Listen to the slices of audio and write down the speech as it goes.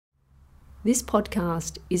This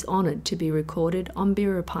podcast is honoured to be recorded on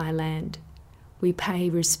Biripi land. We pay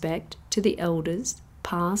respect to the elders,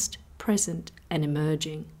 past, present and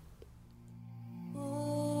emerging.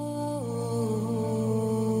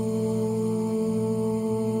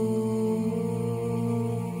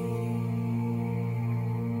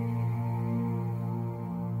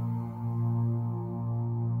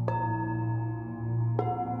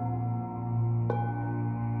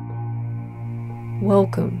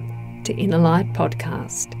 Welcome to Inner Light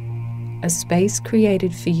Podcast, a space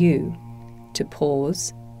created for you to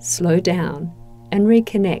pause, slow down, and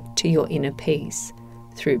reconnect to your inner peace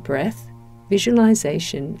through breath,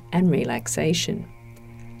 visualization, and relaxation.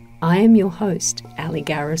 I am your host, Ali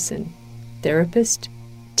Garrison, therapist,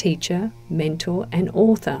 teacher, mentor, and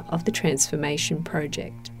author of the Transformation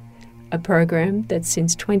Project, a program that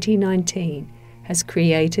since 2019 has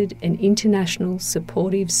created an international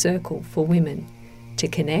supportive circle for women to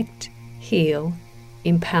connect, heal,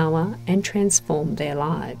 empower, and transform their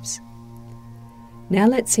lives. Now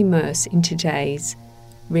let's immerse in today's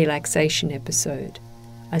relaxation episode.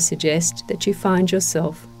 I suggest that you find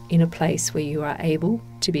yourself in a place where you are able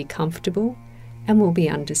to be comfortable and will be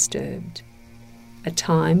undisturbed. A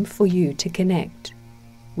time for you to connect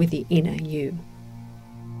with the inner you.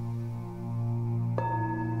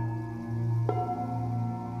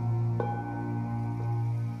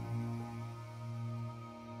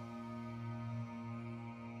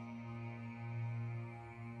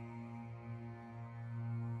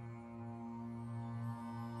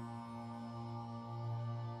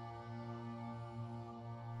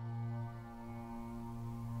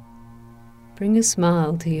 Bring a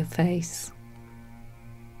smile to your face.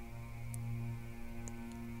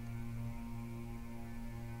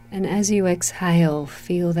 And as you exhale,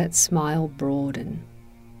 feel that smile broaden.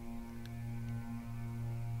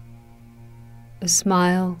 A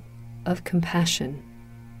smile of compassion,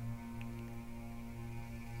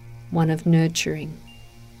 one of nurturing,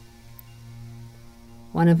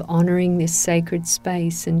 one of honouring this sacred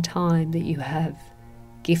space and time that you have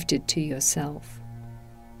gifted to yourself.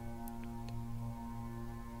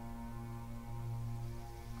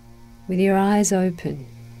 With your eyes open,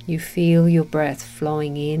 you feel your breath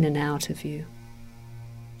flowing in and out of you.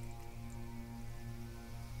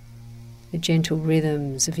 The gentle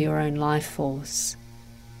rhythms of your own life force,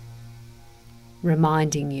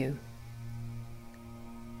 reminding you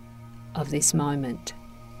of this moment.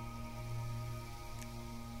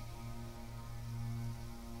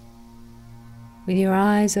 With your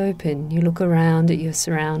eyes open, you look around at your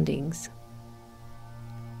surroundings.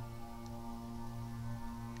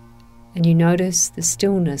 And you notice the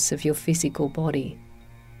stillness of your physical body.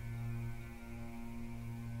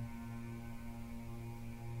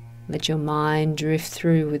 Let your mind drift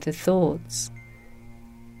through with the thoughts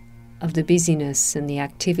of the busyness and the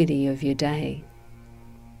activity of your day.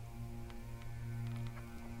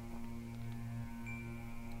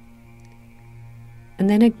 And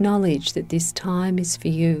then acknowledge that this time is for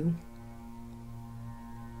you.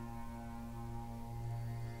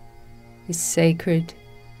 This sacred,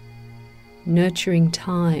 nurturing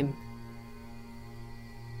time.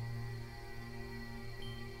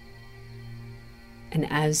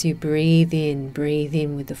 And as you breathe in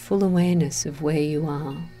with the full awareness of where you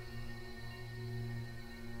are.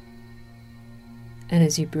 And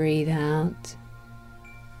as you breathe out,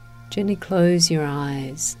 gently close your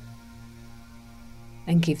eyes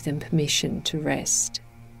and give them permission to rest.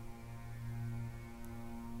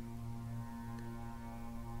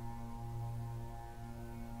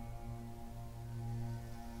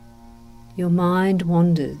 Your mind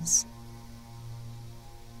wanders,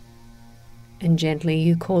 and gently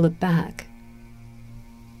you call it back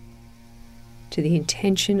to the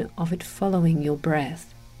intention of it following your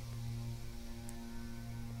breath.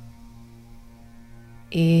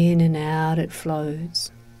 In and out it flows.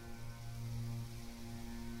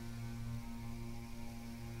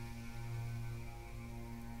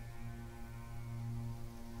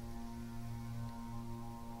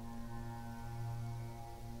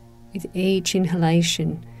 With each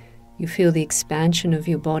inhalation, you feel the expansion of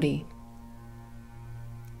your body,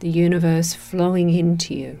 the universe flowing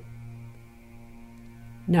into you,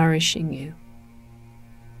 nourishing you.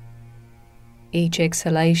 Each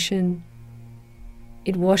exhalation,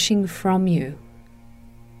 it washing from you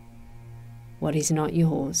what is not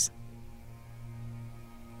yours.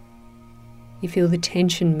 You feel the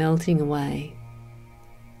tension melting away,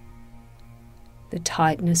 the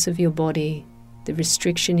tightness of your body, the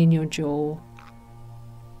restriction in your jaw.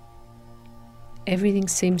 Everything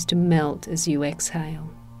seems to melt as you exhale.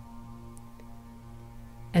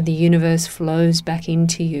 And the universe flows back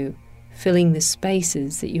into you filling the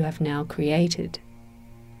spaces that you have now created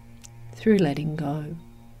through letting go.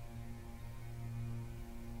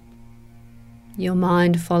 Your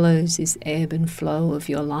mind follows this ebb and flow of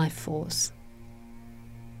your life force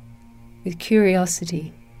with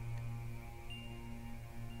curiosity.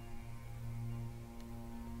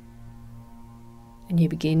 And you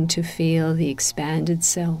begin to feel the expanded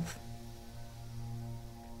self.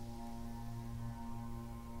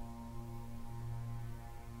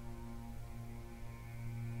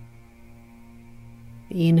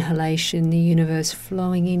 The inhalation, the universe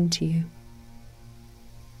flowing into you,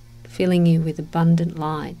 filling you with abundant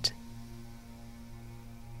light.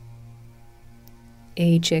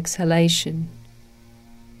 Each exhalation,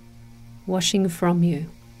 washing from you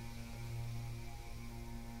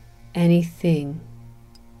anything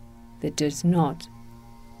that does not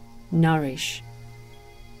nourish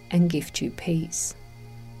and gift you peace.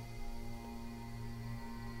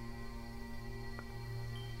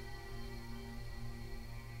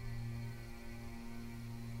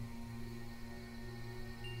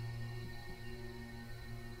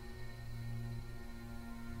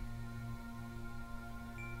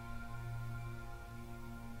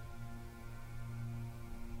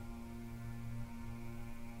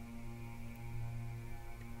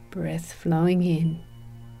 Breath flowing in,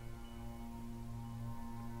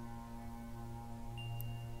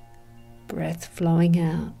 breath flowing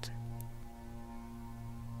out.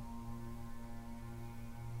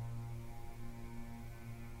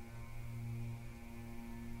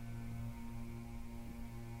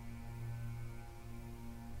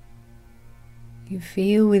 You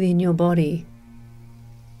feel within your body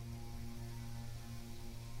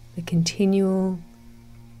the continual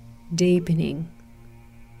deepening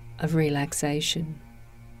of relaxation.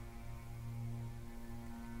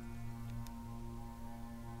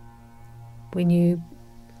 When you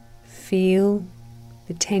feel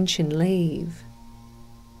the tension leave,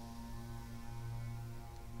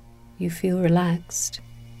 you feel relaxed,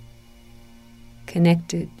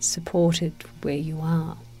 connected, supported where you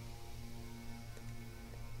are.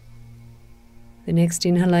 The next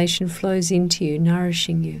inhalation flows into you,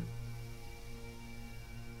 nourishing you.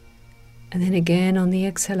 And then again on the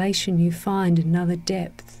exhalation you find another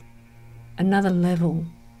depth, another level,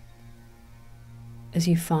 as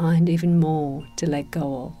you find even more to let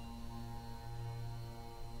go of.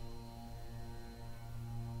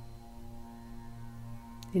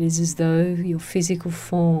 It is as though your physical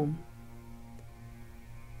form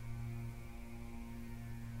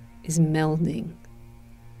is melding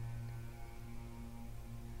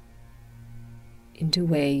into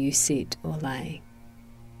where you sit or lay.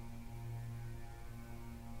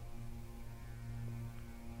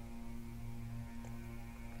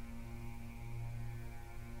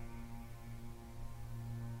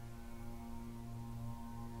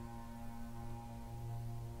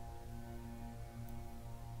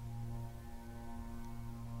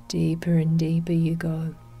 Deeper and deeper you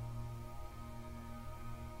go.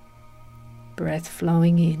 Breath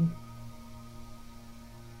flowing in.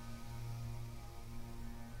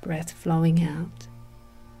 Breath flowing out.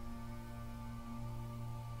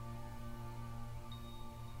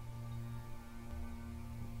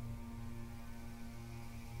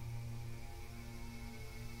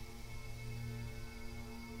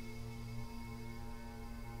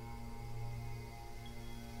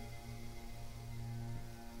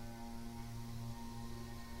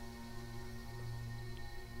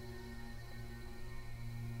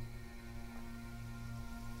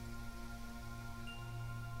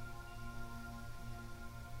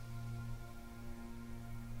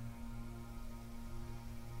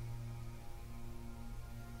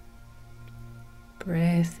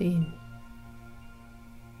 Breath in,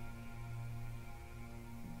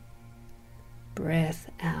 breath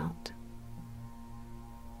out.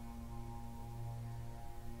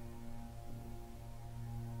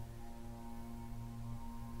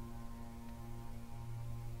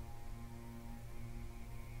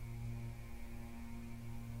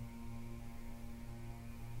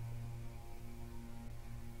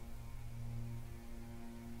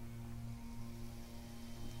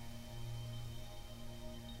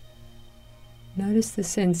 Notice the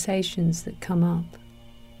sensations that come up,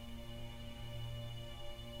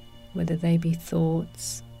 whether they be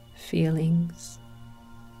thoughts, feelings,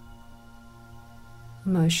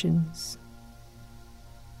 emotions.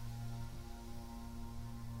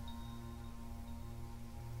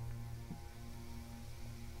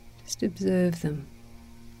 Just observe them.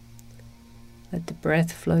 Let the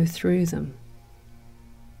breath flow through them,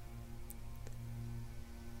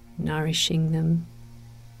 nourishing them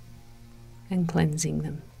and cleansing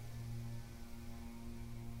them.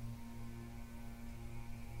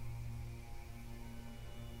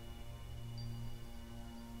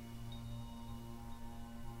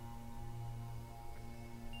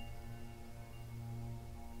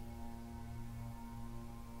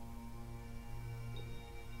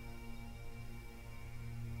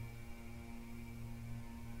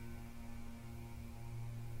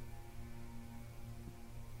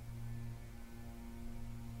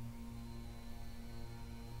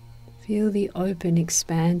 Feel the open,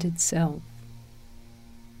 expanded self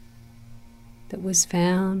that was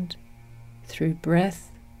found through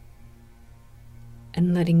breath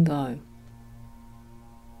and letting go.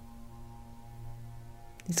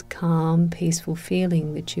 This calm, peaceful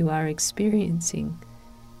feeling that you are experiencing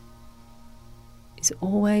is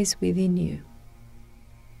always within you.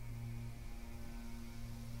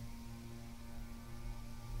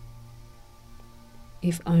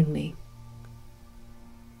 If only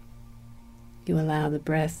you allow the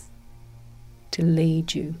breath to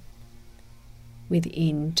lead you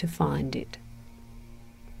within to find it.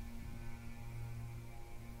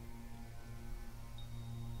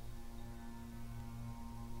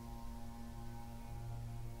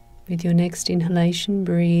 With your next inhalation,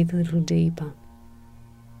 breathe a little deeper.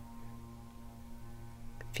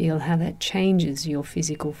 Feel how that changes your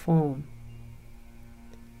physical form.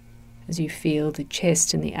 As you feel the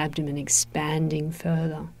chest and the abdomen expanding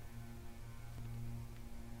further.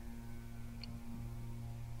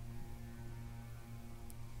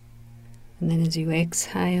 And then as you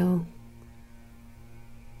exhale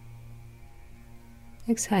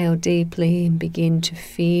deeply and begin to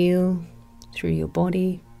feel through your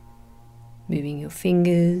body, moving your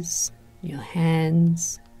fingers, your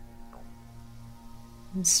hands,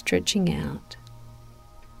 and stretching out.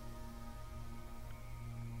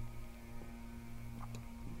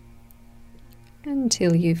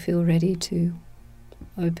 Until you feel ready to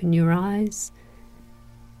open your eyes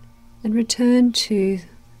and return to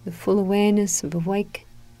the full awareness of awake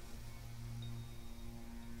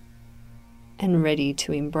and ready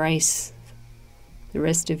to embrace the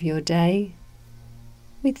rest of your day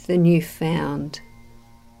with the newfound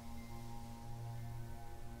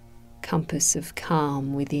compass of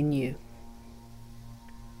calm within you.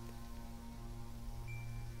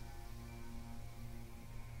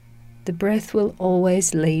 The breath will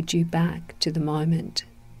always lead you back to the moment.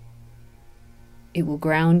 It will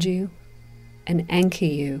ground you and anchor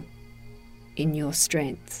you in your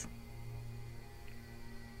strength.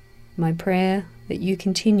 My prayer that you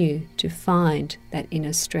continue to find that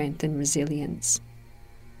inner strength and resilience.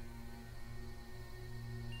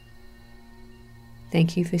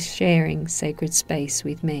 Thank you for sharing sacred space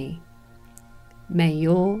with me. May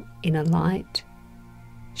your inner light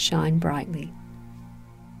shine brightly.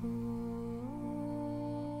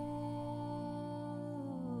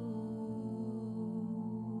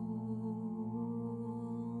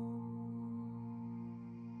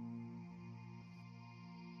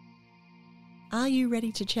 Are you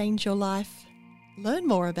ready to change your life? Learn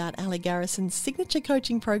more about Ali Garrison's signature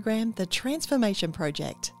coaching program, The Transformation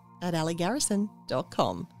Project, at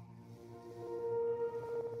aligarrison.com.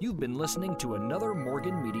 You've been listening to another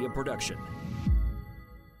Morgan Media production.